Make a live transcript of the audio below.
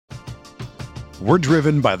We're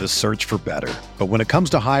driven by the search for better. But when it comes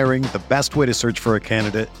to hiring, the best way to search for a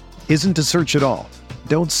candidate isn't to search at all.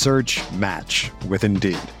 Don't search, match with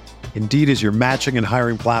Indeed. Indeed is your matching and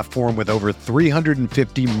hiring platform with over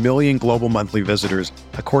 350 million global monthly visitors,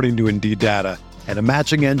 according to Indeed data, and a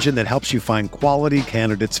matching engine that helps you find quality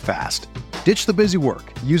candidates fast. Ditch the busy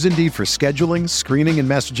work. Use Indeed for scheduling, screening, and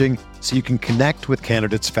messaging so you can connect with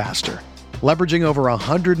candidates faster. Leveraging over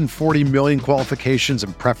 140 million qualifications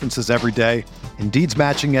and preferences every day, Indeed's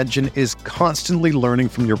matching engine is constantly learning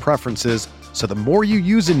from your preferences, so the more you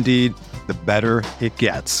use Indeed, the better it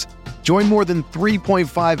gets. Join more than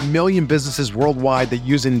 3.5 million businesses worldwide that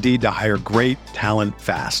use Indeed to hire great talent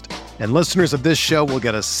fast. And listeners of this show will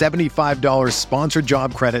get a $75 sponsored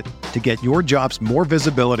job credit to get your jobs more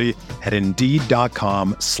visibility at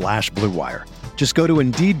Indeed.com/Blue Wire. Just go to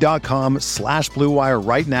Indeed.com/Blue Wire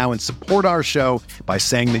right now and support our show by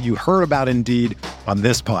saying that you heard about Indeed on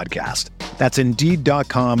this podcast. That's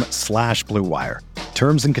Indeed.com/Blue Wire.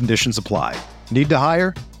 Terms and conditions apply. Need to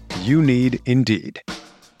hire? You need Indeed.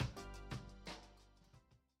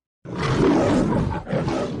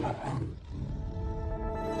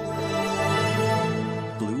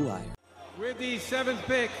 Blue Wire. With the 7th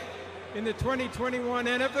pick in the 2021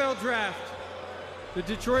 NFL Draft, the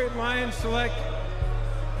Detroit Lions select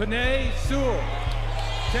Penei Sewell,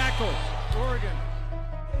 tackle, Oregon.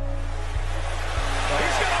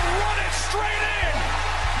 He's going to run it straight in.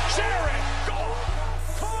 Jared, goal.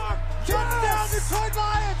 Carr, touchdown, Detroit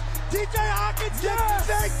Lions. TJ Hawkins,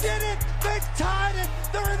 they did it. They tied it.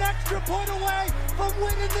 They're an extra point away from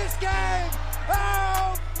winning this game.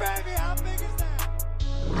 Oh, baby, how big is that?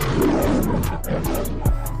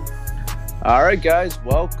 All right, guys,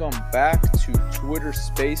 welcome back to Twitter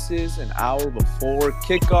Spaces, an hour before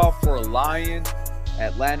kickoff for Lions,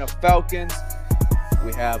 Atlanta Falcons.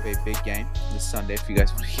 We have a big game this Sunday, if you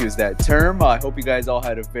guys want to use that term. I hope you guys all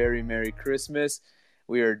had a very Merry Christmas.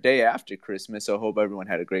 We are a day after Christmas, so I hope everyone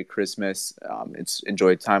had a great Christmas.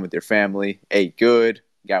 Enjoyed time with your family, ate good,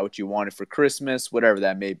 got what you wanted for Christmas, whatever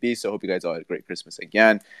that may be. So I hope you guys all had a great Christmas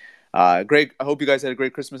again. I hope you guys had a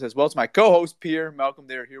great Christmas as well. It's my co-host, Pierre, Malcolm,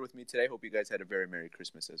 they're here with me today. Hope you guys had a very Merry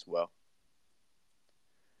Christmas as well.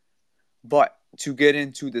 But to get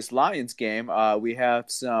into this Lions game, we have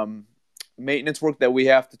some maintenance work that we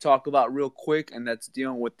have to talk about real quick, and that's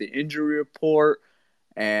dealing with the injury report.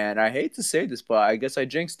 And I hate to say this, but I guess I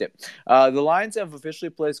jinxed it. The Lions have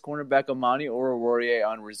officially placed cornerback Amani Oruwariye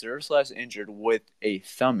on reserve/injured with a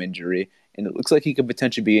thumb injury, and it looks like he could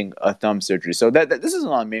potentially be in a thumb surgery. So this isn't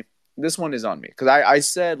on me. This one is on me because I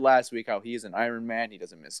said last week how he's an Iron Man. He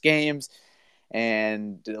doesn't miss games,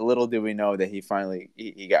 and little did we know that he finally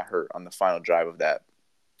got hurt on the final drive of that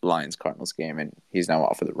Lions-Cardinals game, and he's now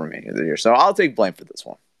out for the remainder of the year. So I'll take blame for this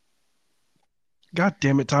one. God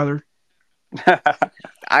damn it, Tyler.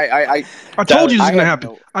 I told you this was gonna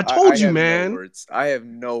happen. I told you, man. No words. I have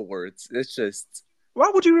no words. It's just. Why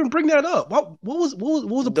would you even bring that up? What was the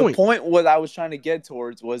point? The point what I was trying to get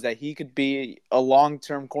towards was that he could be a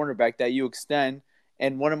long-term cornerback that you extend.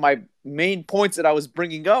 And one of my main points that I was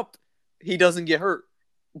bringing up, he doesn't get hurt.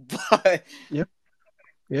 But yeah.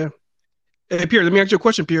 Hey, Pierre, let me ask you a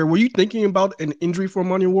question, Pierre. Were you thinking about an injury for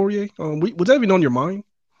Amani Oruwariye? Was that even on your mind?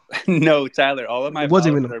 No, Tyler. All of my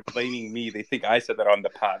followers are blaming me. They think I said that on the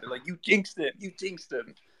pod. They're like, "You jinxed him. You jinxed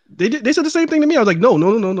him." They said the same thing to me. I was like, no.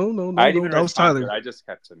 I didn't that was Tyler. I just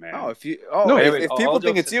kept it, man. If anyways, people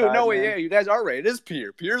think it's you, aside, yeah, you guys are right. It is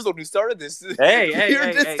Pierre. Pierre's the one who started this. Hey,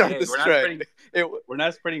 We're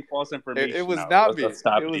not spreading false information. It was not me. It was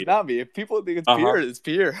not me. If people think it's Pierre, it's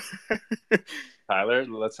Pierre. Tyler,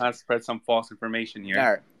 let's not spread some false information here.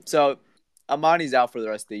 All right. So Amani's out for the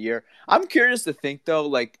rest of the year. I'm curious to think, though,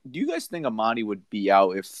 like, do you guys think Amani would be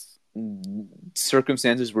out if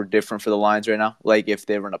circumstances were different for the Lions right now? Like, if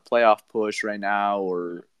they were in a playoff push right now,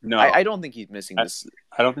 or no? I don't think he's missing this.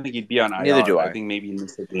 I don't think he'd be on IR. Neither do I. I think maybe he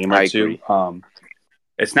missed a game or two. Agree.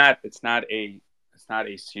 It's not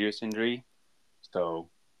a serious injury, so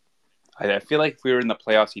I feel like if we were in the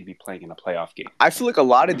playoffs, he'd be playing in a playoff game. I feel like a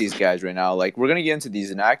lot of these guys right now, like, we're gonna get into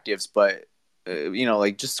these inactives, but.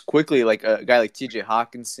 Like, just quickly, like a guy like TJ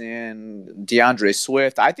Hawkinson, DeAndre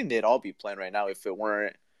Swift, I think they'd all be playing right now if it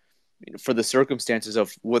weren't for the circumstances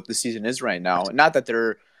of what the season is right now. Not that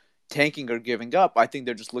they're tanking or giving up. I think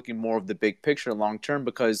they're just looking more of the big picture long term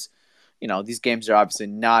because, these games are obviously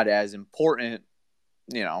not as important,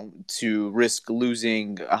 to risk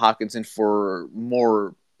losing Hawkinson for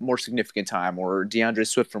more significant time or DeAndre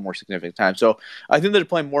Swift for more significant time. So I think they're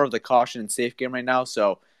playing more of the caution and safe game right now.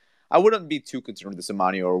 So I wouldn't be too concerned with this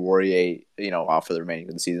Amani or Oruwariye, out for the remaining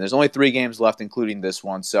of the season. There's only 3 games left, including this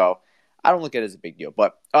one. So I don't look at it as a big deal.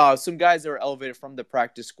 But some guys that are elevated from the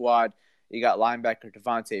practice squad. You got linebacker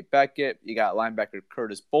Devontae Beckett, you got linebacker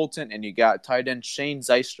Curtis Bolton, and you got tight end Shane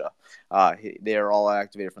Zystra. They are all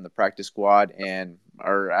activated from the practice squad and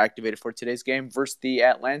are activated for today's game versus the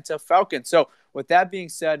Atlanta Falcons. So, with that being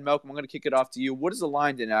said, Malcolm, I'm going to kick it off to you. What is the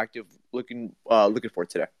Lions inactive looking for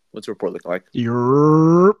today? What's the report looking like?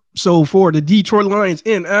 So for the Detroit Lions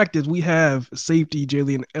inactive, we have safety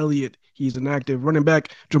Jalen Elliott. He's inactive. Running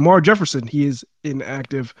back Jamar Jefferson. He is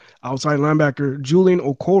inactive. Outside linebacker Julian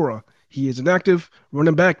Okora. He is inactive.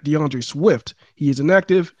 Running back DeAndre Swift. He is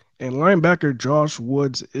inactive. And linebacker Josh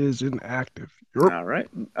Woods is inactive. All right.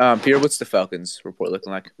 Pierre, what's the Falcons report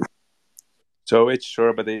looking like? So it's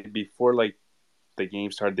short, but before the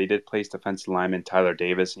game started, they did place defensive lineman Tyler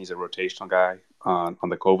Davis, and he's a rotational guy on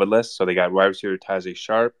the COVID list. So they got wide receiver Tajay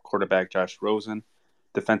Sharp, quarterback Josh Rosen,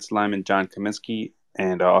 defensive lineman John Kaminsky,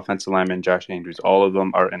 and offensive lineman Josh Andrews. All of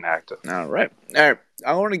them are inactive. All right.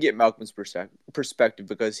 I want to get Malcolm's perspective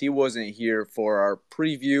because he wasn't here for our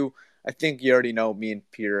preview. I think you already know me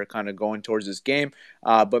and Peter are kind of going towards this game.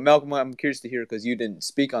 But Malcolm, I'm curious to hear because you didn't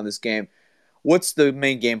speak on this game. What's the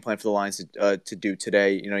main game plan for the Lions to do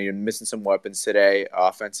today? You know, you're missing some weapons today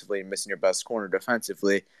offensively and missing your best corner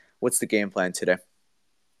defensively. What's the game plan today?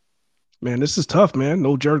 Man, this is tough, man.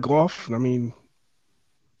 No Jared Goff. I mean,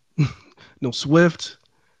 no Swift.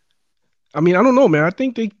 I mean, I don't know, man. I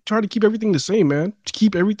think they try to keep everything the same, man. To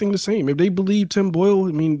keep everything the same. If they believe Tim Boyle,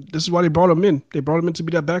 I mean, this is why they brought him in. They brought him in to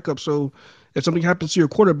be that backup. So if something happens to your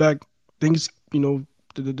quarterback, things, you know,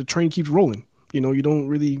 the train keeps rolling. You know, you don't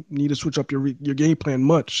really need to switch up your game plan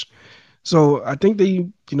much. So I think they,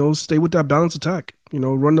 you know, stay with that balanced attack. You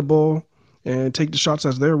know, run the ball and take the shots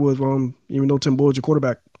as there with, even though Tim Boyle's your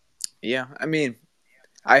quarterback. Yeah, I mean,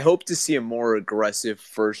 I hope to see a more aggressive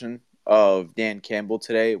version of Dan Campbell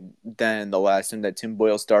today than the last time that Tim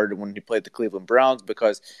Boyle started when he played the Cleveland Browns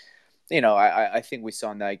because, you know, I think we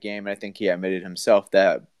saw in that game, and I think he admitted himself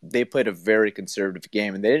that they played a very conservative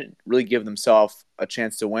game, and they didn't really give themselves a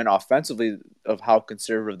chance to win offensively of how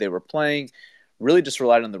conservative they were playing, really just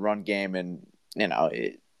relied on the run game, and, you know,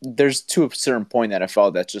 there's to a certain point that I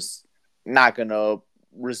felt that's just not going to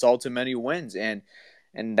result in many wins, and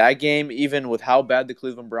that game, even with how bad the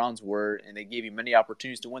Cleveland Browns were, and they gave you many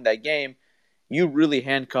opportunities to win that game, you really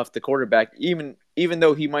handcuffed the quarterback. Even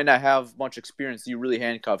though he might not have much experience, you really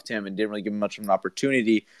handcuffed him and didn't really give him much of an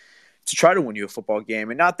opportunity to try to win you a football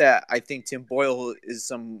game. And not that I think Tim Boyle is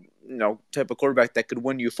some, you know, type of quarterback that could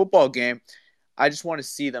win you a football game. I just want to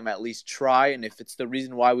see them at least try. And if it's the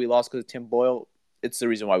reason why we lost because of Tim Boyle, it's the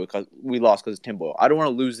reason why we lost because of Tim Boyle. I don't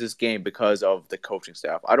want to lose this game because of the coaching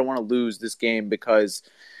staff. I don't want to lose this game because,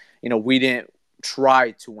 you know, we didn't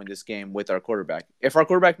try to win this game with our quarterback. If our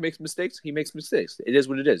quarterback makes mistakes, he makes mistakes. It is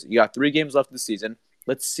what it is. You got 3 games left of the season.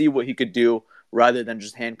 Let's see what he could do rather than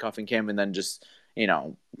just handcuffing him and then just, you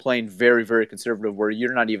know, playing very, very conservative where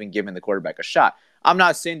you're not even giving the quarterback a shot. I'm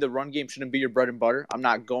not saying the run game shouldn't be your bread and butter. I'm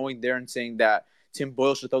not going there and saying that Tim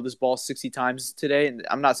Boyle should throw this ball 60 times today. And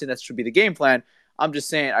I'm not saying that should be the game plan. I'm just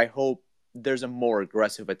saying I hope there's a more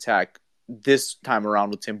aggressive attack this time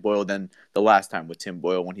around with Tim Boyle than the last time with Tim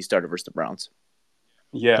Boyle when he started versus the Browns.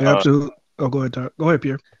 Yeah, absolutely. Oh, go ahead, Todd. Go ahead,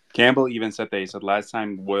 Pierre. Campbell even said that. He said last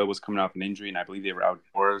time Boyle was coming off an injury, and I believe they were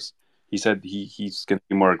outdoors. He said he's going to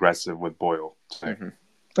be more aggressive with Boyle. Mm-hmm.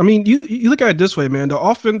 I mean, you look at it this way, man. The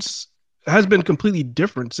offense has been completely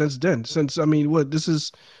different since then. Since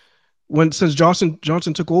Johnson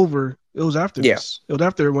took over, it was after this. It was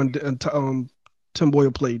after when Tim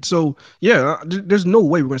Boyle played. So, yeah, there's no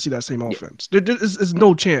way we're going to see that same offense. There's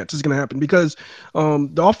no chance it's going to happen because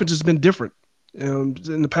the offense has been different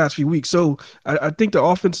in the past few weeks. So I think the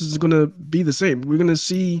offense is going to be the same. We're going to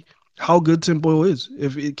see how good Tim Boyle is.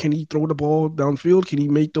 Can he throw the ball downfield? Can he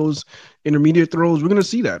make those intermediate throws? We're going to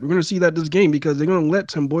see that. We're going to see that this game because they're going to let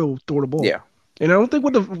Tim Boyle throw the ball. Yeah. And I don't think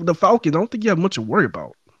with the Falcons, I don't think you have much to worry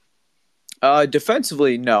about.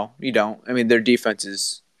 Defensively, no, you don't. I mean, their defense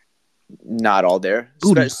is not all there,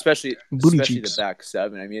 especially the back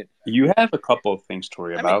seven. I mean, you have a couple of things to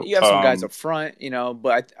worry about. You have some guys up front, you know,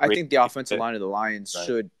 but I think the offensive line of the Lions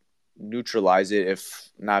should neutralize it, if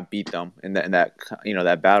not beat them in that you know,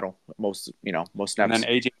 that battle. Most snaps. And then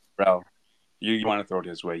AJ Terrell, you want to throw it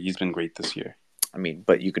his way. He's been great this year. I mean,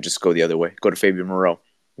 but you could just go the other way. Go to Fabian Moreau.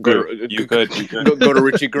 You could. Go to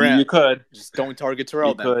Richie Grant. You could. Just don't target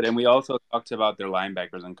Terrell. You could. And we also talked about their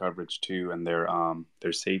linebackers in coverage too, and their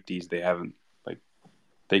safeties. They haven't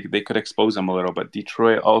they could expose them a little, but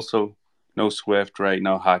Detroit also no Swift, right?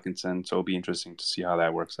 No Hawkinson, so it'll be interesting to see how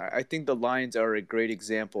that works out. I think the Lions are a great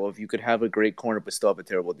example of you could have a great corner but still have a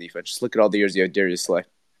terrible defense. Just look at all the years you had Darius Slay.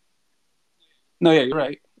 No, yeah, you're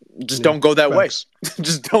right. Just don't go that facts. way.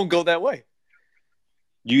 Just don't go that way.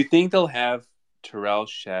 Do you think they'll have Terrell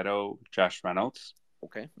shadow Josh Reynolds?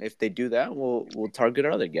 Okay, if they do that, we'll target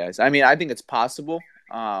our other guys. I mean, I think it's possible.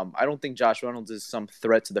 I don't think Josh Reynolds is some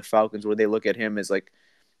threat to the Falcons where they look at him as like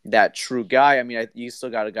that true guy. I mean, you still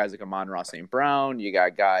got guys like Amon-Ra St. Brown. You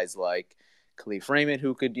got guys like Khalif Raymond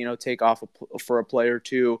who could, take off for a play or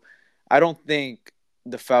two. I don't think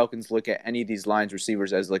the Falcons look at any of these lines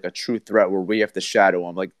receivers as like a true threat where we have to shadow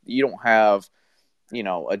them. Like you don't have,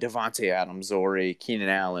 a Devontae Adams or a Keenan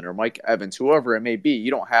Allen or Mike Evans, whoever it may be. You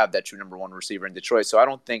don't have that true number one receiver in Detroit. So I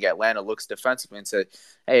don't think Atlanta looks defensively and said,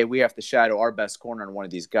 hey, we have to shadow our best corner on one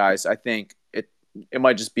of these guys. I think it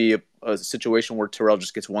might just be a situation where Terrell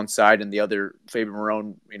just gets one side and the other, Fabian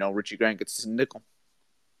Marone, Richie Grant gets nickel.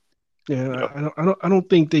 Yeah, I don't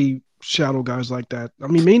think they shadow guys like that. I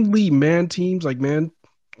mean, mainly man teams, like man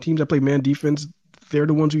teams that play man defense, they're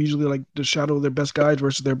the ones who usually like to shadow their best guys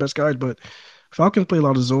versus their best guys. But Falcons play a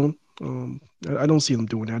lot of zone. I don't see them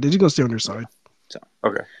doing that. They're just gonna stay on their side. So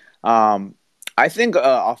okay. I think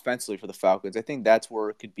offensively for the Falcons, I think that's where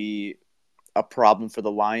it could be a problem for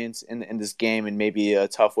the Lions in this game and maybe a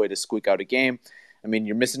tough way to squeak out a game. I mean,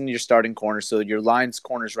 you're missing your starting corner, so your Lions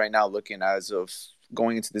corners right now looking as of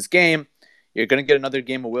going into this game, you're going to get another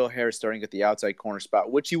game of Will Harris starting at the outside corner spot,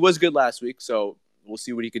 which he was good last week, so we'll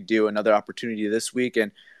see what he could do. Another opportunity this week,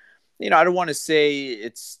 and I don't want to say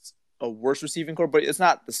it's a worse receiving core, but it's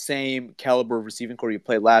not the same caliber of receiving core you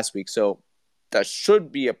played last week, so that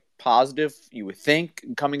should be a positive, you would think,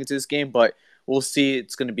 coming into this game, but we'll see.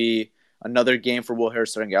 It's going to be another game for Will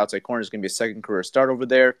Harris starting outside corner. It's going to be a second career start over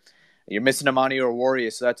there. You're missing Amani or Warrior,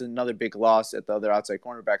 so that's another big loss at the other outside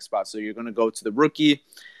cornerback spot. So you're going to go to the rookie,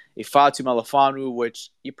 Ifeatu Melifonwu, which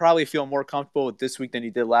you probably feel more comfortable with this week than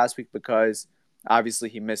you did last week because obviously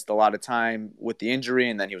he missed a lot of time with the injury,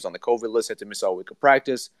 and then he was on the COVID list, had to miss all week of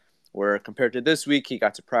practice, where compared to this week, he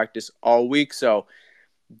got to practice all week. So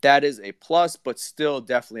that is a plus, but still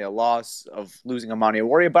definitely a loss of losing Amani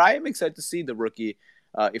Warrior. But I am excited to see the rookie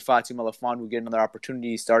Ifeatu Melifonwu get another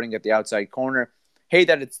opportunity starting at the outside corner. Hate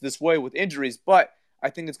that it's this way with injuries, but I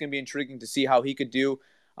think it's going to be intriguing to see how he could do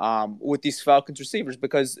with these Falcons receivers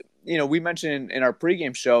because, we mentioned in our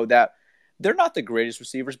pregame show that they're not the greatest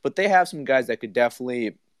receivers, but they have some guys that could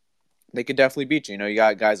definitely beat you. You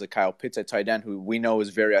got guys like Kyle Pitts at tight end, who we know is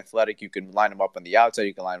very athletic. You can line him up on the outside.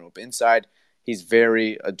 You can line him up inside. He's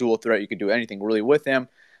very a dual threat. You can do anything really with him.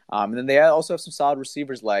 And then they also have some solid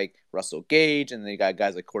receivers like Russell Gage, and they got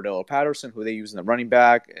guys like Cordell Patterson, who they use in the running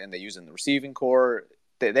back and they use in the receiving core.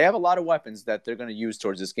 They have a lot of weapons that they're going to use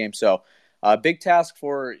towards this game. So big task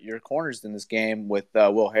for your corners in this game with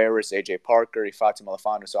Will Harris, A.J. Parker, Ifeatu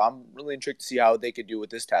Melifonwu. So I'm really intrigued to see how they could do with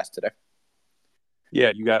this task today.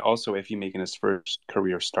 Yeah, you got also Iffy making his first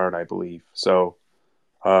career start, I believe. So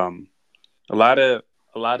a lot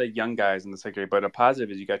of young guys in the secondary, but a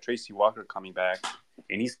positive is you got Tracy Walker coming back,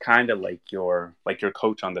 and he's kind of like your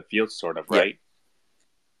coach on the field, sort of, right? Yeah.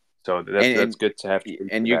 So that's good to have.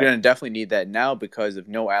 And you're going to definitely need that now because of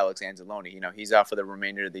no Alex Anzalone. He's out for the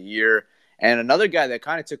remainder of the year. And another guy that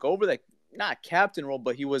kind of took over that, not captain role,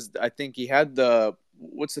 but I think he had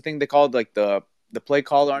what's the thing they called, like the play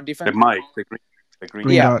caller on defense? The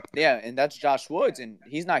green dot. Yeah, and that's Josh Woods, and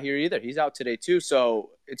he's not here either. He's out today too,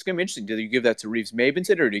 so it's going to be interesting. Do you give that to Reeves Maben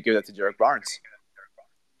today, or do you give that to Derek Barnes?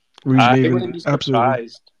 I wouldn't be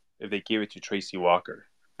surprised if they gave it to Tracy Walker.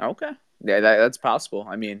 Okay. Yeah, that's possible.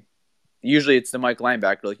 I mean, usually it's the Mike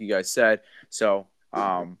linebacker, like you guys said. So,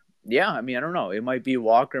 yeah, I mean, I don't know. It might be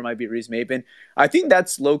Walker. It might be Reeves Maben. I think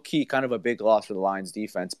that's low-key kind of a big loss for the Lions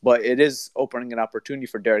defense, but it is opening an opportunity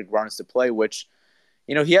for Derek Barnes to play, which –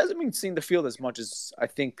 he hasn't been seeing the field as much as I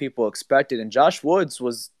think people expected. And Josh Woods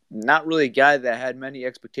was not really a guy that had many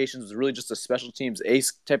expectations. Was really just a special teams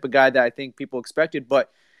ace type of guy that I think people expected.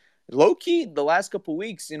 But low-key, the last couple of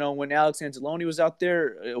weeks, when Alex Anzalone was out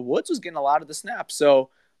there, Woods was getting a lot of the snaps. So,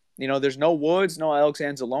 there's no Woods, no Alex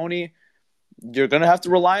Anzalone. You're going to have to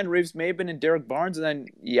rely on Reeves Maben and Derek Barnes. And then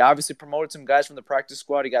you obviously promoted some guys from the practice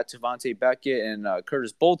squad. You got Tavante Beckett and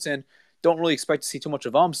Curtis Bolton. Don't really expect to see too much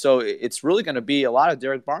of them. So it's really going to be a lot of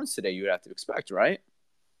Derek Barnes today, you would have to expect, right?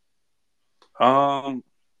 I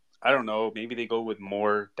don't know. Maybe they go with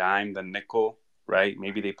more dime than nickel, right?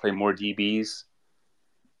 Maybe they play more DBs.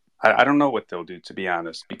 I don't know what they'll do, to be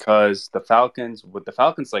honest, because what the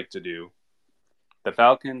Falcons like to do,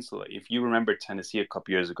 if you remember Tennessee a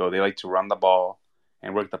couple years ago, they like to run the ball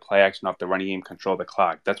and work the play action off the running game, control the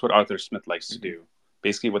clock. That's what Arthur Smith likes to do.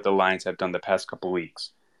 Basically what the Lions have done the past couple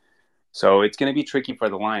weeks. So it's going to be tricky for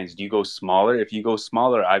the Lions. Do you go smaller? If you go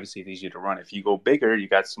smaller, obviously it's easier to run. If you go bigger, you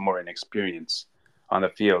got some more inexperience. on the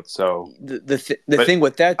field. So the thing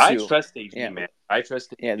with that too, I trust AJ, man. I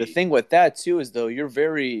trust AJ. Yeah, the thing with that too is though you're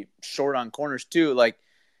very short on corners too. Like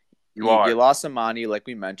you lost Amani, like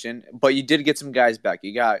we mentioned, but you did get some guys back.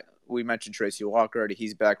 We mentioned Tracy Walker already.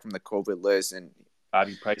 He's back from the COVID list, and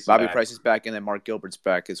Bobby Price is back, and then Mark Gilbert's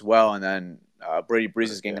back as well, and then Brady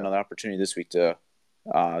Breeze is getting another opportunity this week to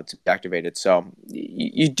be activated. So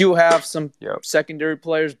you do have some secondary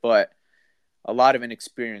players, but a lot of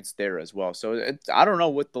inexperience there as well. So I don't know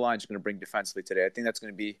what the Lions are going to bring defensively today. I think that's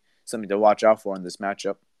going to be something to watch out for in this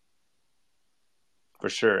matchup. For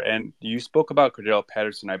sure. And you spoke about Cordell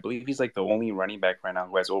Patterson. I believe he's like the only running back right now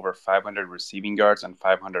who has over 500 receiving yards and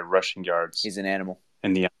 500 rushing yards. He's an animal.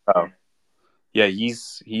 In the NFL. Yeah,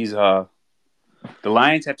 he's the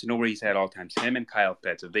Lions have to know where he's at all times. Him and Kyle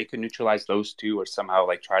Pitts. If they could neutralize those two or somehow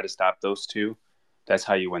like try to stop those two, that's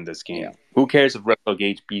how you win this game. Yeah. Who cares if Russell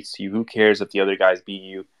Gage beats you? Who cares if the other guys beat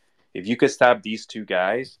you? If you could stop these two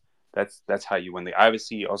guys, that's how you win.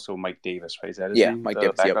 Obviously, also Mike Davis, right? Is that his name? Mike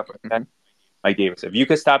Davis. Yep. Mike Davis. If you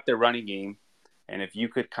could stop their running game, and if you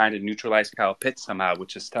could kind of neutralize Kyle Pitts somehow,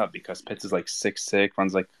 which is tough because Pitts is like 6'6",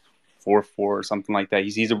 runs like 4'4" or something like that.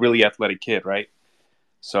 He's a really athletic kid, right?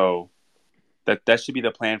 So that should be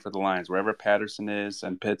the plan for the Lions. Wherever Patterson is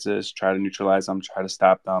and Pitts is, try to neutralize them, try to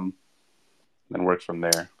stop them, then work from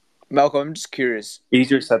there. Malcolm, I'm just curious.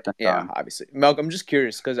 Easier said than done. Yeah, obviously. Malcolm, I'm just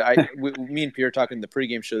curious because me and Pierre talking in the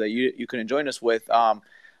pregame show that you couldn't join us with.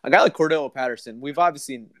 A guy like Cordell Patterson, we've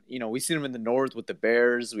obviously, we've seen him in the North with the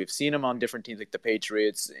Bears. We've seen him on different teams like the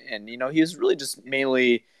Patriots. And, he's really just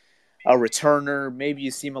mainly a returner. Maybe you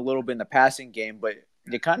see him a little bit in the passing game, but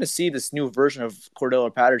you kind of see this new version of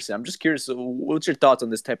Cordell Patterson. I'm just curious, what's your thoughts on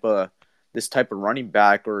this type of running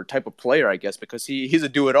back or type of player, I guess, because he's a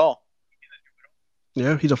do-it-all.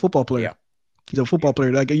 Yeah, he's a football player. Yeah. He's a football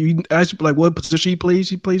player. Like you ask, like what position he plays.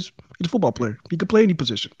 He's a football player. He can play any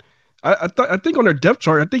position. I think on their depth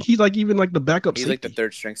chart, I think he's like even like the backup. He's safety. Like the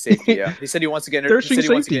third string safety. Yeah, he said he wants to get an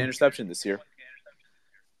interception this year.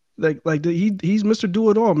 He's Mr. Do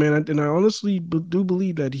It All, man, and I honestly do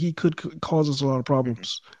believe that he could cause us a lot of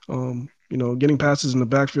problems. Getting passes in the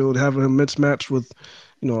backfield, having him mismatch with,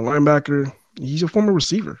 a linebacker. He's a former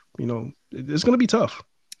receiver. It's going to be tough.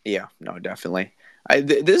 Yeah, no, definitely.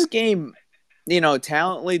 This game,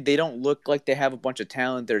 talently, they don't look like they have a bunch of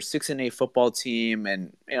talent. They're a 6-8 football team,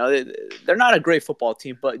 and they're not a great football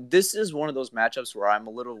team. But this is one of those matchups where I'm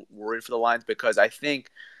a little worried for the Lions because I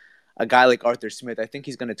think a guy like Arthur Smith, I think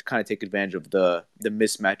he's going to kind of take advantage of the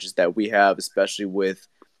mismatches that we have, especially with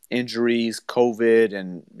injuries, COVID,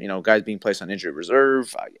 and guys being placed on injury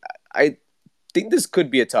reserve. I think this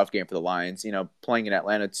could be a tough game for the Lions. Playing in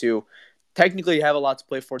Atlanta too. Technically, you have a lot to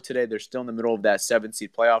play for today. They're still in the middle of that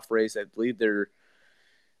 7-seed playoff race. I believe they're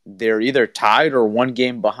either tied or one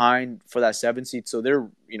game behind for that 7 seed. So they're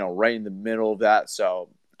right in the middle of that. So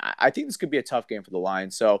I think this could be a tough game for the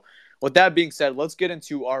Lions. So with that being said, let's get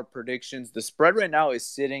into our predictions. The spread right now is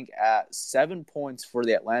sitting at 7 points for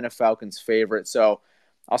the Atlanta Falcons favorite. So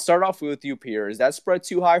I'll start off with you, Pierre. Is that spread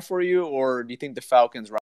too high for you, or do you think the Falcons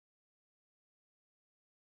run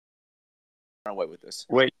away with this?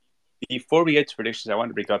 Wait. Before we get to predictions, I want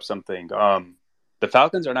to bring up something. The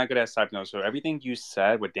Falcons are not good at stopping those. So everything you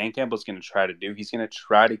said, what Dan Campbell's going to try to do, he's going to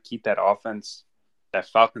try to keep that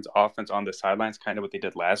Falcons offense on the sidelines, kind of what they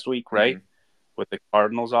did last week, right? Mm-hmm. With the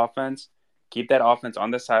Cardinals offense. Keep that offense on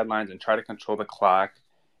the sidelines and try to control the clock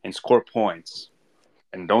and score points.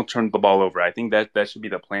 And don't turn the ball over. I think that should be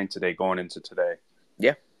the plan today, going into today.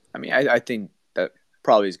 Yeah. I mean, I think that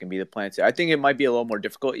probably is going to be the plan today. I think it might be a little more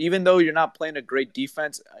difficult. Even though you're not playing a great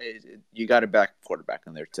defense, you got a back quarterback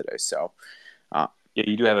in there today. So, yeah,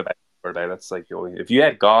 you do have a back quarterback. That's like if you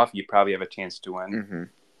had Goff, you probably have a chance to win. Mm-hmm.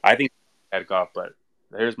 I think you had Goff, but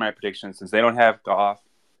here's my prediction. Since they don't have Goff,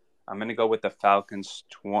 I'm going to go with the Falcons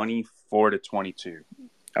 24-22.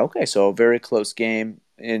 Okay, so a very close game.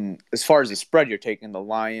 And as far as the spread, you're taking the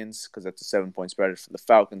Lions because that's a 7-point spread for the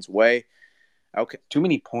Falcons' way. Okay. Too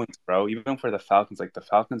many points, bro. Even for the Falcons, like the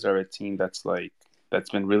Falcons are a team that's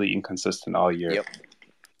been really inconsistent all year. Yep.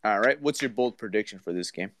 All right. What's your bold prediction for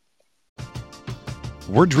this game?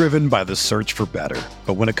 We're driven by the search for better.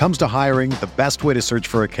 But when it comes to hiring, the best way to search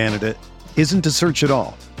for a candidate isn't to search at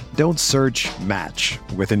all. Don't search, match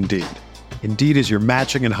with Indeed. Indeed is your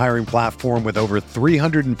matching and hiring platform with over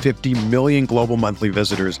 350 million global monthly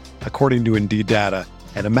visitors, according to Indeed data,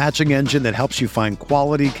 and a matching engine that helps you find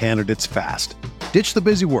quality candidates fast. Ditch the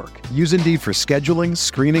busy work. Use Indeed for scheduling,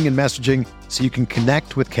 screening, and messaging so you can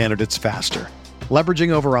connect with candidates faster. Leveraging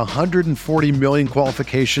over 140 million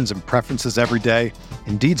qualifications and preferences every day,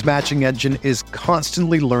 Indeed's matching engine is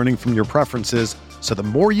constantly learning from your preferences So the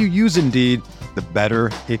more you use Indeed, the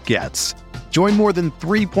better it gets. Join more than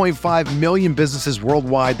 3.5 million businesses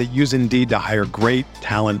worldwide that use Indeed to hire great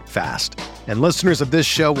talent fast. And listeners of this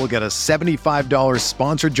show will get a $75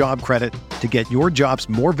 sponsored job credit to get your jobs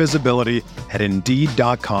more visibility at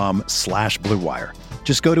Indeed.com/Blue Wire.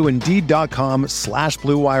 Just go to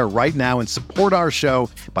Indeed.com/Blue Wire right now and support our show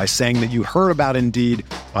by saying that you heard about Indeed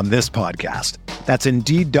on this podcast. That's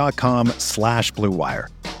Indeed.com/Blue Wire.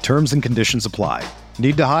 Terms and conditions apply.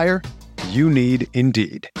 Need to hire? You need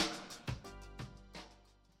Indeed.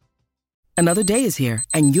 Another day is here,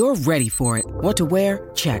 and you're ready for it. What to wear?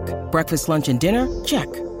 Check. Breakfast, lunch, and dinner?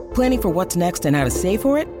 Check. Planning for what's next and how to save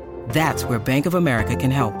for it? That's where Bank of America can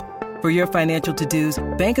help. For your financial to-dos,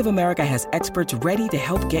 Bank of America has experts ready to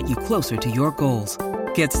help get you closer to your goals.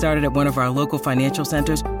 Get started at one of our local financial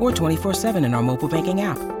centers or 24/7 in our mobile banking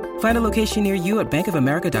app. Find a location near you at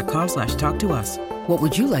bankofamerica.com/talktous. What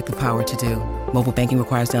would you like the power to do? Mobile banking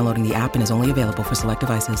requires downloading the app and is only available for select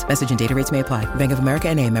devices. Message and data rates may apply. Bank of America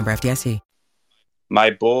N.A., member FDIC. My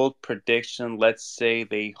bold prediction, let's say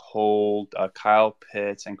they hold Kyle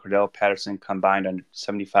Pitts and Cordell Patterson combined under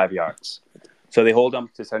 75 yards. So they hold them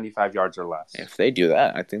to 75 yards or less. If they do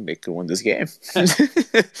that, I think they could win this game.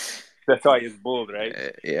 That's why it's bold,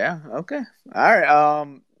 right? Yeah, okay. All right,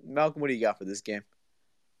 Malcolm, what do you got for this game?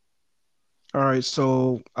 All right,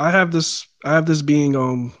 so I have this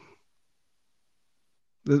being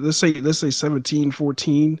let's say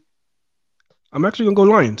 17-14. I'm actually gonna go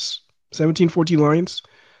Lions. 17-14 Lions.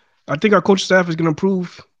 I think our coach staff is gonna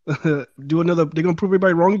improve. They're gonna prove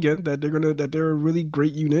everybody wrong again that they're a really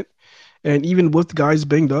great unit. And even with guys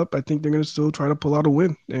banged up, I think they're gonna still try to pull out a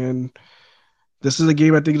win. And this is a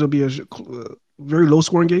game I think it'll be a very low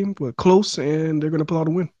scoring game, but close, and they're gonna pull out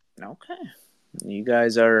a win. Okay. You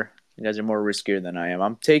guys are more riskier than I am.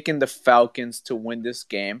 I'm taking the Falcons to win this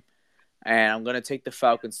game, and I'm going to take the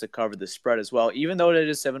Falcons to cover the spread as well. Even though it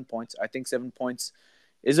is 7 points, I think 7 points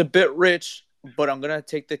is a bit rich, but I'm going to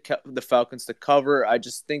take the Falcons to cover. I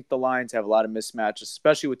just think the Lions have a lot of mismatches,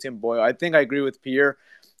 especially with Tim Boyle. I think I agree with Pierre.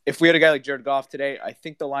 If we had a guy like Jared Goff today, I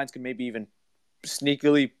think the Lions could maybe even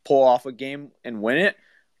sneakily pull off a game and win it,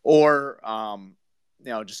 or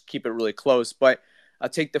just keep it really close. But I'll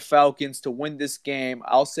take the Falcons to win this game.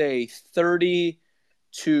 I'll say 30-20.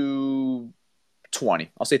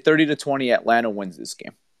 I'll say 30-20 Atlanta wins this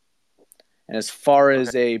game. And as far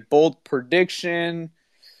as a bold prediction,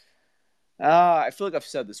 I feel like I've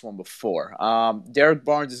said this one before. Derek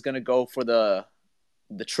Barnes is going to go for the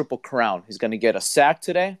triple crown. He's going to get a sack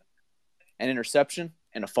today, an interception,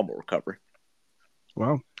 and a fumble recovery.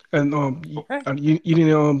 Wow. And you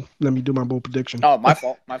didn't let me do my bold prediction. Oh, my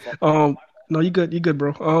fault. No, you good,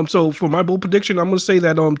 bro. So for my bold prediction, I'm gonna say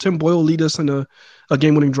that Tim Boyle will lead us in a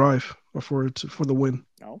game-winning drive for the win.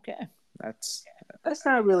 Okay, that's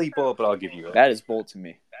not really bold, but I'll give you it. That is bold to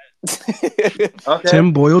me. Okay.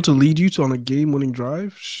 Tim Boyle to lead you on a game-winning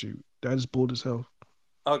drive? Shoot, that is bold as hell.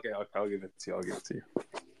 Okay, I'll give it to you.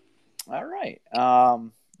 All right.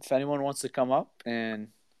 If anyone wants to come up and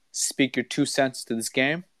speak your 2 cents to this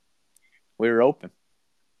game, we're open.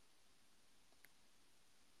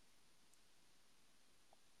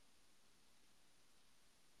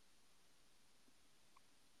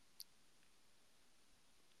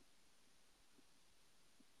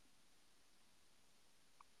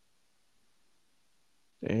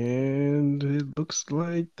 And it looks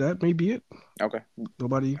like that may be it. Okay.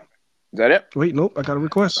 Nobody. Is that it? Wait, nope. I got a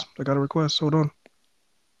request. Hold on.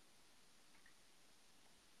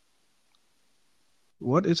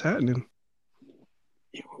 What is happening?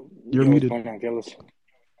 You're muted. What's going on, Gillis?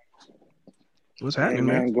 What's happening,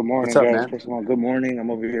 man? man? Good morning, What's up, guys. man? First of all, good morning.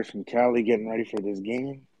 I'm over here from Cali getting ready for this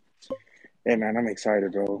game. Hey, man, I'm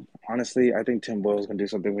excited, bro. Honestly, I think Tim Boyle's going to do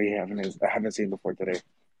something I haven't seen before today.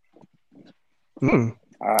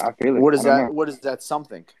 I feel it. What is that? What is that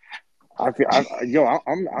something?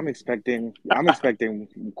 I'm expecting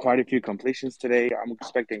quite a few completions today. I'm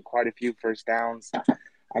expecting quite a few first downs.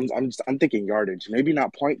 I'm thinking yardage. Maybe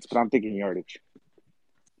not points, but I'm thinking yardage.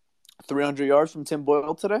 300 yards from Tim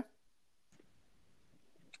Boyle today?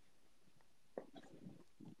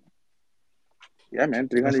 Yeah, man,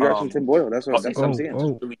 300 yards from Tim Boyle. That's what I'm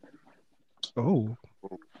seeing.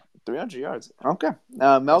 300 yards. Okay.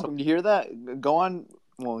 Malcolm, you hear that? Go on.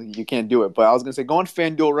 Well, you can't do it, but I was gonna say go on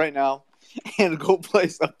FanDuel right now and go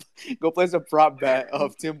place a prop bet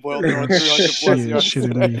of Tim Boyle throwing 300 plus yards.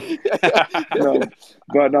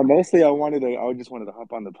 No, mostly I just wanted to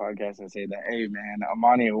hop on the podcast and say that, hey, man,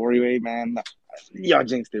 Amani and Oriwe, man, y'all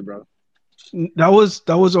jinxed it, bro. That was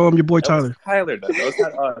your boy Tyler. Tyler, though.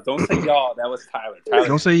 Don't say y'all. That was Tyler.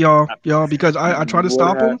 Don't say y'all, because I tried to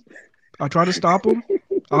stop him. I tried to stop him.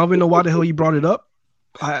 I don't even know why the hell he brought it up.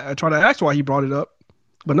 I tried to ask why he brought it up,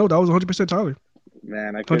 but no, that was 100% Tyler.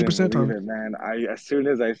 Man, I couldn't 100% believe Tyler. it, man. As soon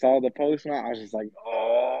as I saw the post, man, I was just like,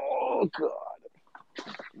 oh god.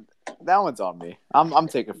 That one's on me. I'm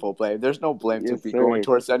taking full blame. There's no blame to Yes, be sir. going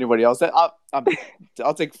towards anybody else.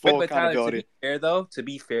 I'll take full But Tyler, accountability. to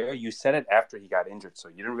be fair, you said it after he got injured, so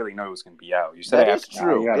you didn't really know he was going to be out. You said That it is after.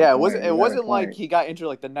 true. Nah, you got a Yeah, point. it wasn't like he got injured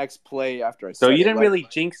like the next play after I said So it. you didn't Like, really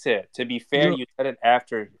jinx it. To be fair, No. you said it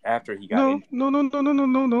after he got injured.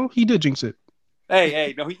 No. He did jinx it.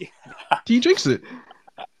 Hey, no, He jinxed it.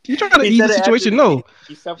 He tried to He ease said the it situation. after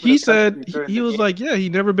No, suffered he a said concussion during he the was game. like, yeah, he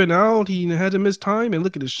never been out. He had to miss time, and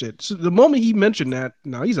look at this shit. So the moment he mentioned that,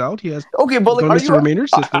 now he's out. He has okay, but like, going to miss the remainder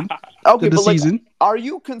system okay, of the but like, season. are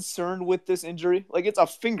you concerned with this injury? Like, it's a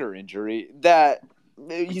finger injury that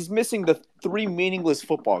he's missing the 3 meaningless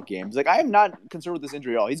football games. Like, I am not concerned with this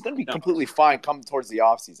injury at all. He's going to be completely fine come towards the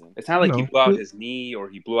offseason. It's not like he No. blew out his knee or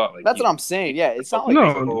he blew out like. That's what I'm saying. Yeah, it's not like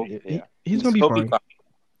No, yeah. he's gonna be He'll fine.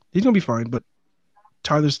 He's gonna be fine. But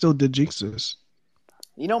Tyler still did jinx this.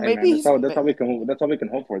 You know, Hey, maybe man, he's that's all we can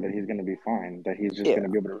hope for, that he's going to be fine, that he's just going to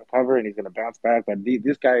be able to recover and he's going to bounce back. But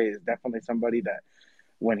this guy is definitely somebody that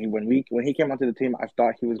when he came onto the team, I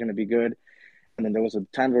thought he was going to be good. And then there was a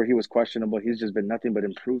time where he was questionable. He's just been nothing but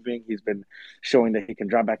improving. He's been showing that he can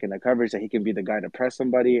drop back in the coverage, that he can be the guy to press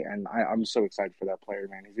somebody. And I'm so excited for that player,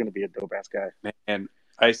 man. He's going to be a dope-ass guy. And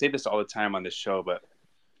I say this all the time on this show, but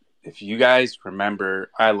if you guys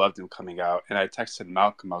remember, I loved him coming out. And I texted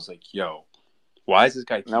Malcolm. I was like, yo, why is this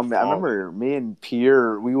guy keep falling? I remember me and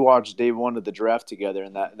Pierre, we watched day one of the draft together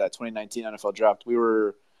in that 2019 NFL draft.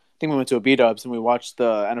 I think we went to a B-Dubs and we watched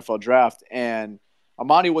the NFL draft, and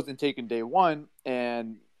Amani wasn't taken day one,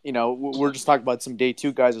 and we're just talking about some day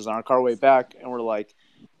 2 guys as on our car way back, and we're like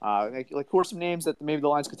who are some names that maybe the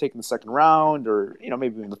Lions could take in the 2nd round, or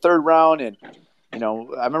maybe in the 3rd round, and I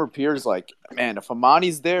remember Pierre's like, man, if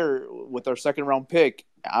Amani's there with our 2nd round pick,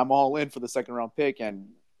 I'm all in for the 2nd round pick, and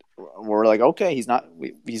we're like, okay, he's not.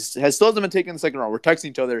 He still hasn't been taken in the 2nd round. We're texting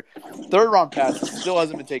each other. 3rd round pass still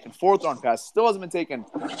hasn't been taken. 4th round pass still hasn't been taken.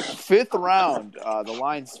 5th round, the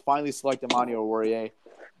Lions finally select Amani Oruwariye.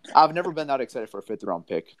 I've never been that excited for a 5th round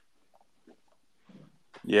pick.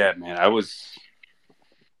 Yeah, man, I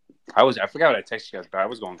forgot what I texted you guys, but I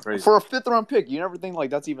was going crazy for a 5th round pick. You never think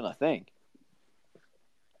like that's even a thing.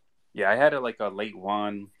 Yeah, I had a late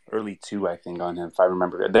 1, early 2, I think, on him, if I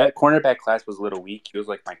remember. That cornerback class was a little weak. He was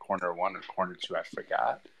like my corner 1 or corner 2, I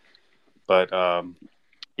forgot. But,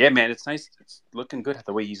 yeah, man, it's nice. It's looking good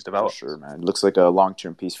the way he's developed. For sure, man. It looks like a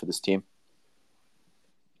long-term piece for this team.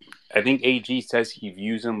 I think AG says he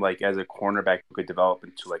views him like as a cornerback who could develop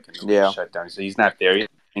into like an elite shutdown. So he's not there yet.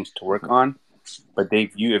 Things to work on. But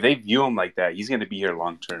if they view him like that, he's going to be here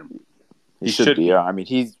long-term. He should be, yeah. I mean,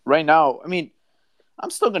 he's right now, I'm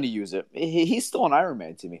still going to use it. He's still an Iron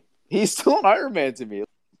Man to me.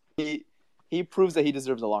 He proves that he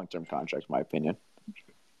deserves a long-term contract, in my opinion.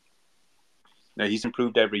 No, he's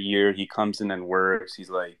improved every year. He comes in and works. He's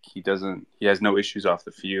like he has no issues off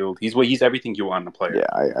the field. He's everything you want in a player.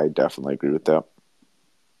 Yeah, I definitely agree with that.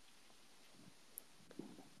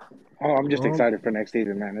 Oh, I'm just excited for next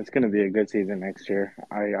season, man. It's going to be a good season next year.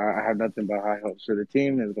 I have nothing but high hopes for the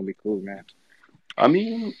team. It's going to be cool, man. I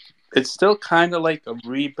mean, it's still kind of like a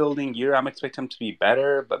rebuilding year. I'm expecting him to be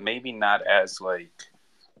better, but maybe not as like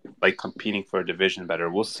competing for a division better.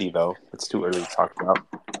 We'll see, though. It's too early to talk about.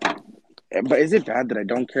 But is it bad that I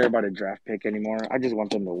don't care about a draft pick anymore? I just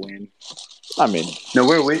want them to win. I mean, no,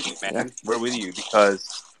 we're with you, man. Yeah. We're with you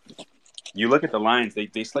because you look at the Lions.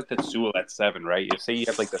 They selected Sewell at 7, right? If say you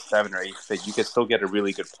have like the 7 or 8 pick, you could still get a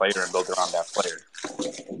really good player and build around that player.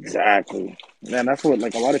 Exactly, man. That's what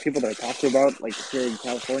like a lot of people that I talk to about, like here in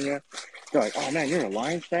California, they're like, "Oh man, you're a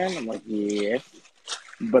Lions fan." I'm like, "Yes,"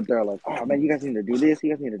 but they're like, "Oh man, you guys need to do this.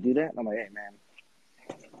 You guys need to do that." And I'm like, "Hey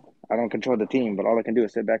man, I don't control the team, but all I can do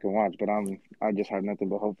is sit back and watch. But I just have nothing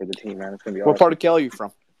but hope for the team, man. It's gonna be awesome." What part of Cali are you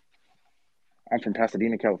from? I'm from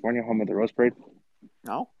Pasadena, California, home of the Rose Parade.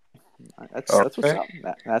 No, that's what's up.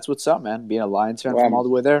 That's what's up, man. Being a Lions fan from all the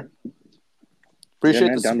way there.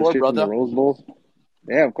 Appreciate the support, brother. The Rose Bowl.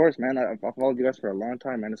 Yeah, of course, man. I've followed you guys for a long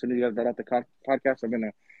time, man. As soon as you guys brought out the podcast, I've been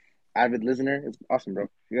an avid listener. It's awesome, bro.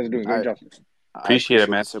 You guys are doing a great job. Appreciate it,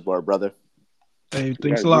 man. Support, brother. Hey,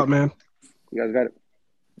 thanks a lot, man. You guys got it.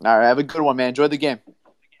 All right, have a good one, man. Enjoy the game.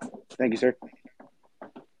 Thank you, sir.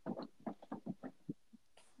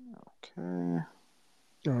 Okay.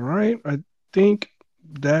 All right. I think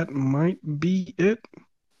that might be it.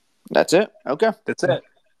 That's it? Okay. That's it.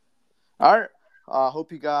 All right.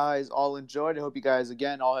 Hope you guys all enjoyed. I hope you guys,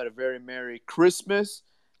 again, all had a very Merry Christmas.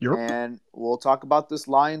 Yep. and we'll talk about this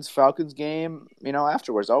Lions-Falcons game,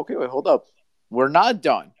 afterwards. Okay, wait, hold up. We're not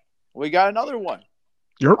done. We got another one.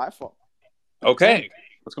 Yep. My fault. Okay.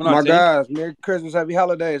 What's going on, My Tank? guys, Merry Christmas, Happy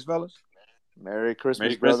Holidays, fellas. Merry Christmas,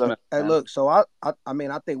 Merry brother. Christmas. Hey, man. look, so I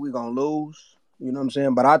mean, I think we're gonna lose. You know what I'm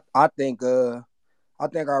saying? But I think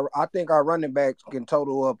our running backs can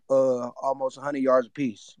total up almost 100 yards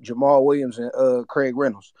apiece. Jamal Williams and Craig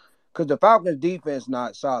Reynolds, because the Falcons' defense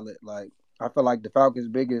not solid. Like I feel like the Falcons'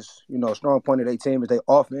 biggest strong point of their team is their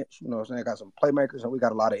offense. You know what I'm saying? Got some playmakers and we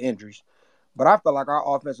got a lot of injuries. But I feel like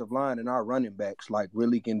our offensive line and our running backs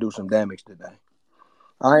really can do some damage today.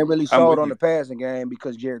 I ain't really sold on the passing game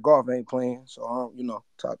because Jared Goff ain't playing, so I don't,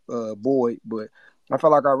 top Boyd. But I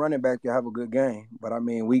feel like our running back can have a good game. But I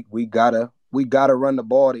mean, we gotta run the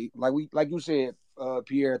ball. Like you said,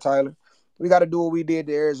 Pierre Tyler, we gotta do what we did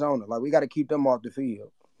to Arizona. Like we gotta keep them off the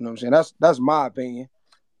field. You know what I'm saying? That's my opinion.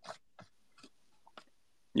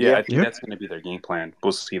 Yeah, I think that's going to be their game plan.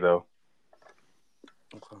 We'll see, though.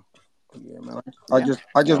 Okay. Yeah, man.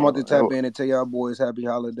 I just want to tap in and tell y'all boys happy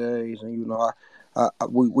holidays, and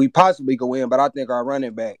we possibly go in, but I think our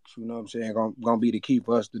running backs, you know what I'm saying, gonna be the key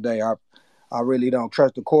for us today. I really don't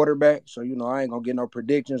trust the quarterback, so I ain't gonna get no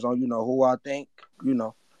predictions on who I think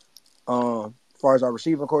as far as our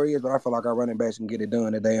receiving core is, but I feel like our running backs can get it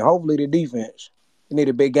done today, and hopefully the defense. We need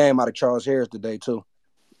a big game out of Charles Harris today too.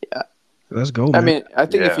 Yeah, let's go, man. I mean, I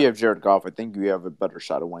think if you have Jared Goff, I think you have a better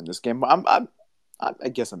shot of winning this game. I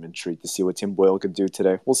guess I'm intrigued to see what Tim Boyle could do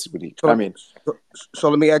today. We'll see what he. So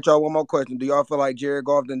let me ask y'all one more question. Do y'all feel like Jared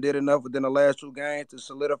Goff did enough within the last two games to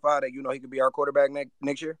solidify that he could be our quarterback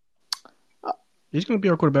next year? He's going to be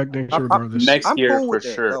our quarterback next year, regardless. Next year cool for with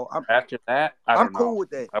that, sure. though. After that, I'm cool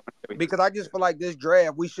with that because I just feel like this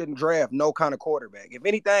draft we shouldn't draft no kind of quarterback. If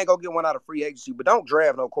anything, go get one out of free agency, but don't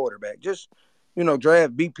draft no quarterback. Just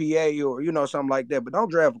draft BPA or something like that, but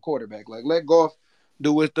don't draft a quarterback. Like let Goff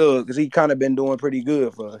do his thug because he kind of been doing pretty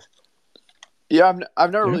good for us. Yeah,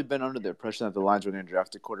 I've never really been under the impression that the Lions were going to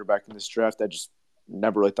draft a quarterback in this draft. I just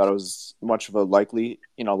never really thought it was much of a likely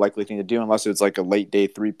thing to do unless it was like a late day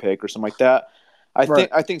 3 pick or something like that. I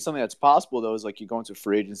think something that's possible though is like you go into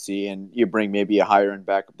free agency and you bring maybe a higher end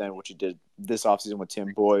backup than what you did this offseason with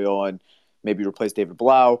Tim Boyle and maybe replace David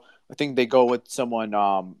Blau. I think they go with someone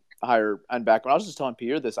higher end backup. I was just telling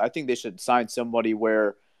Pierre this. I think they should sign somebody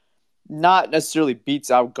where not necessarily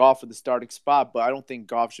beats out Goff for the starting spot, but I don't think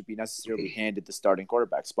Goff should be necessarily handed the starting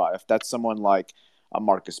quarterback spot. If that's someone like a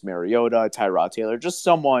Marcus Mariota, Tyrod Taylor, just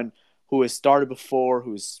someone who has started before,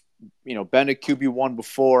 who's been a QB1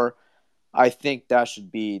 before, I think that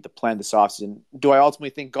should be the plan this offseason. Do I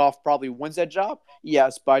ultimately think Goff probably wins that job?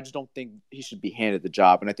 Yes, but I just don't think he should be handed the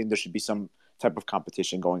job, and I think there should be some type of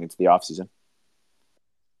competition going into the offseason.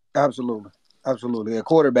 Absolutely. A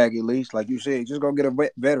quarterback at least, like you said, just go get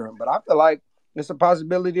a veteran. But I feel like it's a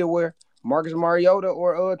possibility where Marcus Mariota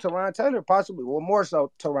or Teron Taylor possibly, well, more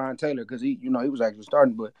so Teron Taylor because he was actually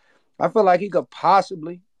starting. But I feel like he could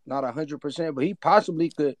possibly, not 100%, but he possibly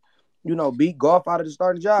could, beat Goff out of the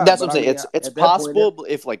starting job. That's what I'm saying. It's possible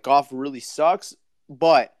if like Goff really sucks,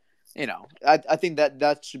 but I think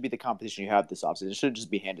that should be the competition you have this offseason. It shouldn't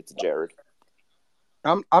just be handed to Jared.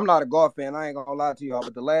 I'm not a Goff fan. I ain't gonna lie to y'all,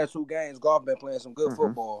 but the last 2 games, Goff been playing some good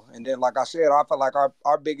football. And then, like I said, I feel like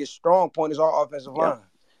our biggest strong point is our offensive line.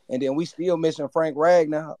 And then we still missing Frank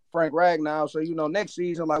Ragnow. So next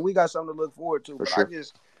season, like we got something to look forward to. I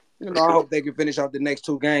just, I hope they can finish out the next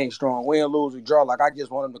 2 games strong, win, lose, or draw. Like I just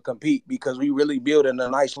want them to compete because we really building a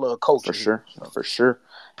nice little culture. For sure.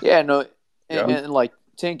 Yeah, no, and like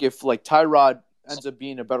Tank, if like Tyrod ends up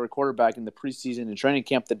being a better quarterback in the preseason and training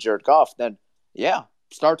camp than Jared Goff, then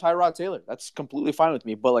start Tyrod Taylor. That's completely fine with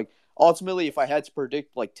me. But like ultimately, if I had to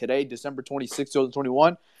predict like today, December 26,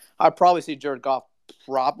 2021, I'd probably say Jared Goff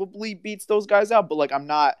probably beats those guys out. But like I'm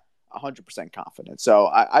not 100% confident. So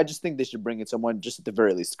I just think they should bring in someone just at the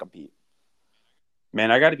very least to compete.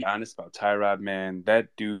 Man, I got to be honest about Tyrod, man.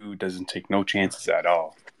 That dude doesn't take no chances at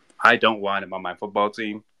all. I don't want him on my football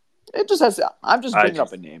team. It just has. I'm just bringing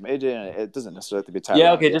up a name. It doesn't necessarily have to be Tyrod.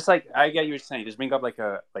 Yeah, okay. Just like I get you were saying, just bring up like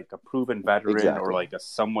a proven veteran or like a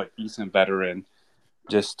somewhat decent veteran,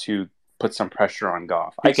 just to put some pressure on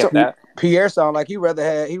Goff. I get that. Pierre sound like he rather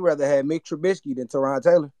had Mick Trubisky than Teron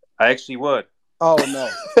Taylor. I actually would. Oh no.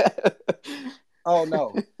 Oh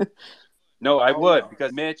no. No, I would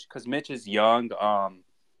because Mitch is young.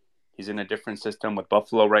 He's in a different system with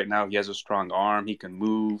Buffalo right now. He has a strong arm. He can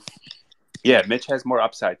move. Yeah, Mitch has more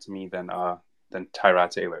upside to me than Tyrod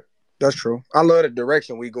Taylor. That's true. I love the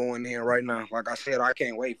direction we going in right now. Like I said, I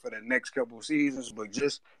can't wait for the next couple of seasons, but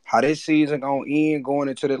just how this season gonna end, going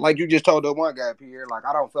into the like you just told the one guy, Pierre. Like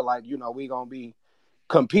I don't feel like we gonna be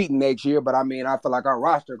competing next year. But I mean, I feel like our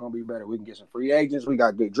roster gonna be better. We can get some free agents. We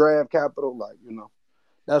got good draft capital. Like,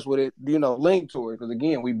 that's what it, linked to it. Because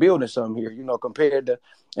again, we building something here, compared to,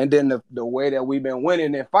 and then the way that we've been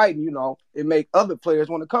winning and fighting, it make other players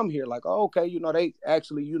want to come here. Like, oh, okay, they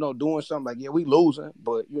actually, doing something. Like, yeah, we losing,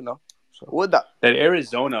 but So what that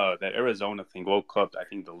Arizona thing woke up. I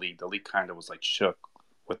think the league kind of was like shook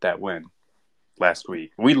with that win last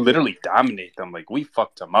week. We literally dominated them. Like, we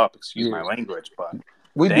fucked them up. Excuse my language, but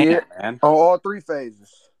we did, man, on all three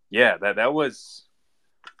phases. Yeah, that was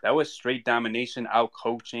straight domination, out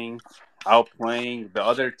coaching, out playing. The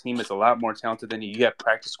other team is a lot more talented than you. You have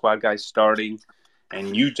practice squad guys starting,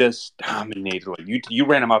 and you just dominated. Like, you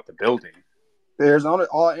ran them out the building.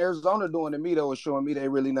 All Arizona doing to me though is showing me they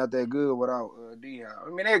really not that good without Dion. I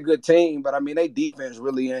mean, they're a good team, but I mean, they defense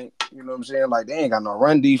really ain't. You know what I'm saying? Like, they ain't got no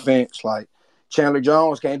run defense. Like, Chandler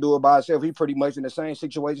Jones can't do it by himself. He pretty much in the same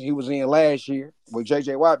situation he was in last year with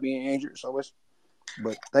J.J. Watt being injured.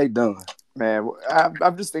 But they done. Man,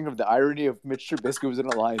 I'm just thinking of the irony of Mitch Trubisky was in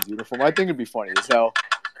a Lions uniform. I think it'd be funny as hell.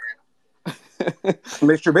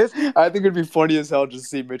 Mitch Trubisky? I think it'd be funny as hell just to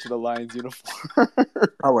see Mitch in a Lions uniform.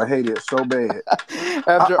 I would hate it so bad.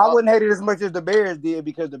 I wouldn't hate it as much as the Bears did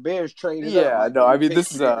because the Bears traded. I mean,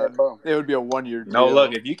 this is it would be a 1 year deal. No,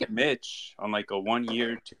 look, if you get Mitch on like a 1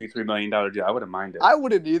 year, $2-3 million deal, I wouldn't mind it. I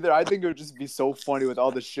wouldn't either. I think it would just be so funny with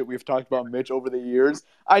all the shit we've talked about Mitch over the years.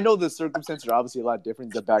 I know the circumstances are obviously a lot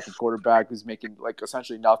different. He's a backup quarterback who's making like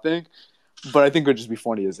essentially nothing, but I think it would just be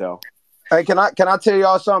funny as hell. Hey, can I tell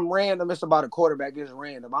y'all something random? It's about a quarterback. It's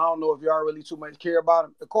random. I don't know if y'all really too much care about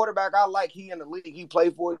him. The quarterback I like, he in the league. He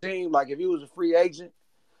played for a team. Like, if he was a free agent,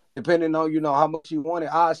 depending on, how much he wanted,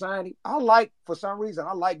 I sign him. For some reason,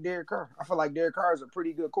 I like Derek Carr. I feel like Derek Carr is a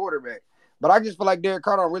pretty good quarterback. But I just feel like Derek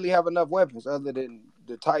Carr don't really have enough weapons other than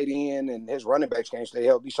the tight end, and his running backs can't stay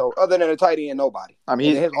healthy. So other than the tight end, nobody. I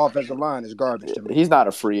mean, his offensive line is garbage to me. He's not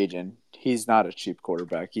a free agent. He's not a cheap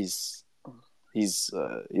quarterback. He's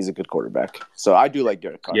a good quarterback. So I do like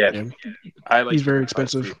Derek Carr. Yeah, he's very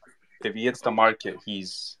expensive. If he hits the market,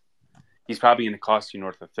 he's probably going to cost you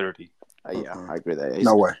north of 30. Yeah, I agree with that.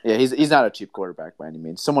 No way. Yeah, he's not a cheap quarterback by any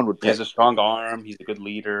means. Someone would pay. He has a strong arm. He's a good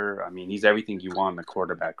leader. I mean, he's everything you want in a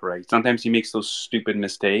quarterback, right? Sometimes he makes those stupid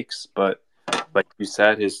mistakes, but like you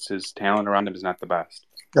said, his talent around him is not the best.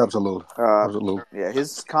 Absolutely. Absolutely. Yeah,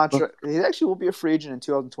 his contract, he actually will be a free agent in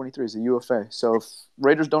 2023 as a UFA. So if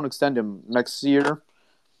Raiders don't extend him next year,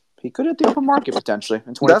 he could hit the open market potentially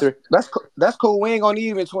in 23. That's cool. We ain't going to need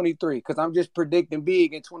him in 23 because I'm just predicting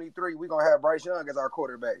big in 23. We're going to have Bryce Young as our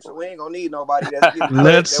quarterback. So we ain't going to need nobody that's getting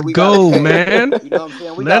Let's go, man. You know what I'm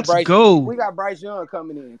saying? We got Bryce Young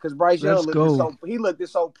coming in because Bryce Young looked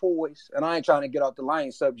so poised. And I ain't trying to get off the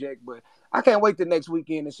Lions subject, but I can't wait the next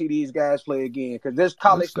weekend to see these guys play again because this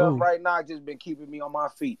college stuff right now just been keeping me on my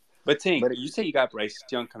feet. But Tink, you say you got Bryce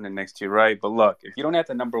Young coming in next year, right? But look, if you don't have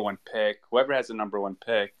the number one pick, whoever has the number one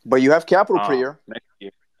pick, but you have capital per year. Next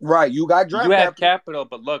year, right? You got draft. You have capital,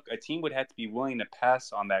 but look, a team would have to be willing to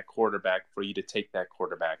pass on that quarterback for you to take that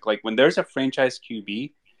quarterback. Like when there's a franchise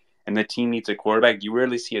QB and the team needs a quarterback, you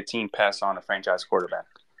rarely see a team pass on a franchise quarterback.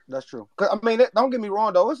 That's true. I mean, don't get me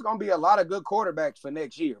wrong though. It's gonna be a lot of good quarterbacks for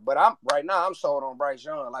next year. But I'm sold on Bryce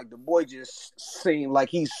Young. Like the boy just seemed like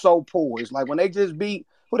he's so poised. Like when they just beat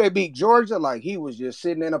Georgia, like he was just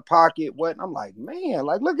sitting in a pocket. I'm like, man,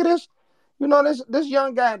 like look at this. This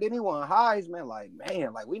young guy. Then he won Heisman. Like,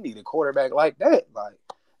 man, like we need a quarterback like that. Like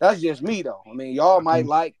that's just me though. I mean, y'all might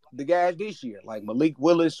like the guys this year, like Malik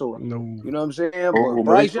Willis or you know what I'm saying. But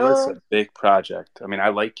Bryce Young, Willis is a big project. I mean, I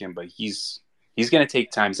like him, but he's going to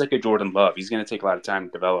take time. He's like a Jordan Love. He's going to take a lot of time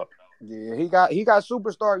to develop. Yeah, he got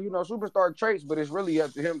superstar traits, but it's really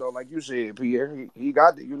up to him though. Like you said, Pierre, he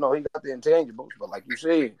got the intangibles, but like you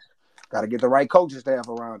said, got to get the right coaching staff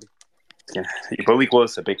around him. Yeah, Malik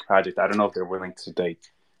Willis is a big project. I don't know if they're willing to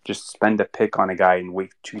just spend a pick on a guy and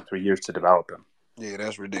wait 2-3 years to develop him. Yeah,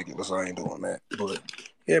 that's ridiculous. I ain't doing that. But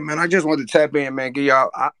yeah, man, I just wanted to tap in, man. Give y'all.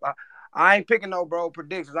 I ain't picking no bold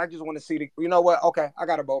predictions. I just want to see the. You know what? Okay, I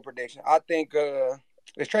got a bold prediction. I think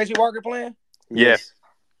is Tracy Walker playing? Yes.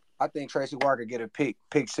 I think Tracy Walker get a pick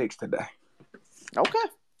 6 today. Okay,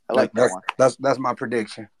 I like that one. That's my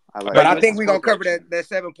prediction. I think we're gonna cover that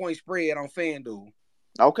 7-point spread on FanDuel.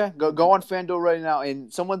 Okay, go on FanDuel right now.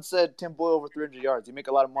 And someone said Tim Boyle over 300 yards. You make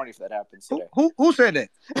a lot of money if that happens today. Who said that?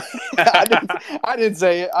 I didn't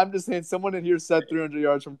say it. I'm just saying someone in here said 300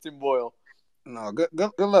 yards from Tim Boyle. No, good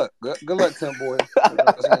luck. Good luck, Tim Boyle.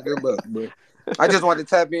 Good luck, bro. I just wanted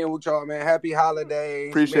to tap in with y'all, man. Happy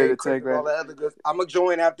holidays. Appreciate it, Tank, man. All the other good. I'm going to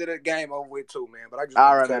join after the game over with, too, man. But I just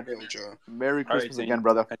want to tap in with y'all. Merry Christmas again,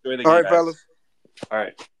 brother. Enjoy the game, all right, fellas. All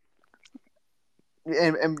right.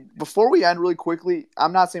 And before we end really quickly,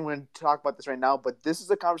 I'm not saying we're going to talk about this right now, but this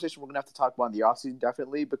is a conversation we're going to have to talk about in the offseason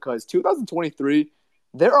definitely, because 2023,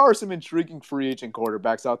 there are some intriguing free agent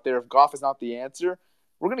quarterbacks out there. If Goff is not the answer,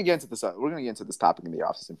 we're going to get into this. We're going to get into this topic in the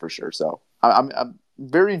offseason for sure. So I'm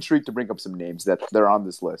very intrigued to bring up some names that are on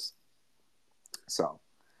this list. So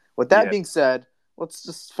with that being said, let's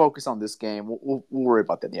just focus on this game. We'll worry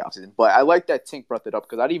about that in the offseason. But I like that Tink brought it up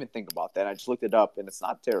because I didn't even think about that. I just looked it up, and it's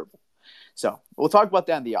not terrible. So we'll talk about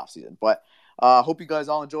that in the offseason. But hope you guys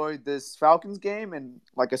all enjoyed this Falcons game. And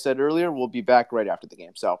like I said earlier, we'll be back right after the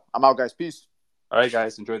game. So I'm out, guys. Peace. All right,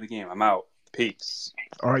 guys. Enjoy the game. I'm out. Peace.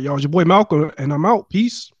 All right, y'all. It's your boy Malcolm, and I'm out.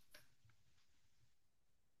 Peace.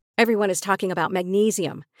 Everyone is talking about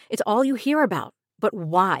magnesium. It's all you hear about. But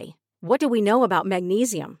why? What do we know about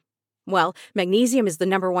magnesium? Well, magnesium is the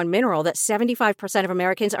number one mineral that 75% of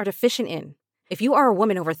Americans are deficient in. If you are a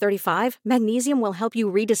woman over 35, magnesium will help you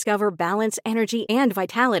rediscover balance, energy, and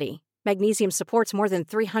vitality. Magnesium supports more than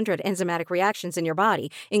 300 enzymatic reactions in your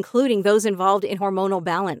body, including those involved in hormonal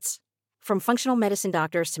balance. From functional medicine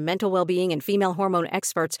doctors to mental well-being and female hormone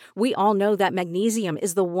experts, we all know that magnesium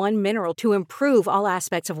is the one mineral to improve all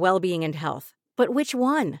aspects of well-being and health. But which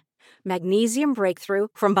one? Magnesium Breakthrough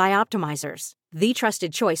from Bioptimizers, the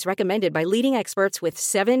trusted choice recommended by leading experts with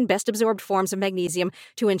 7 best-absorbed forms of magnesium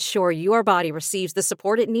to ensure your body receives the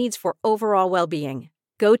support it needs for overall well-being.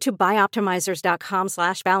 Go to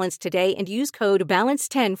bioptimizers.com/balance today and use code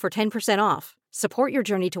BALANCE10 for 10% off. Support your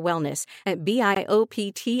journey to wellness at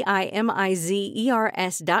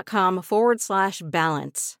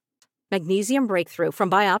bioptimizers.com/balance. Magnesium Breakthrough from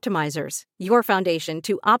Bioptimizers, your foundation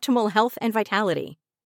to optimal health and vitality.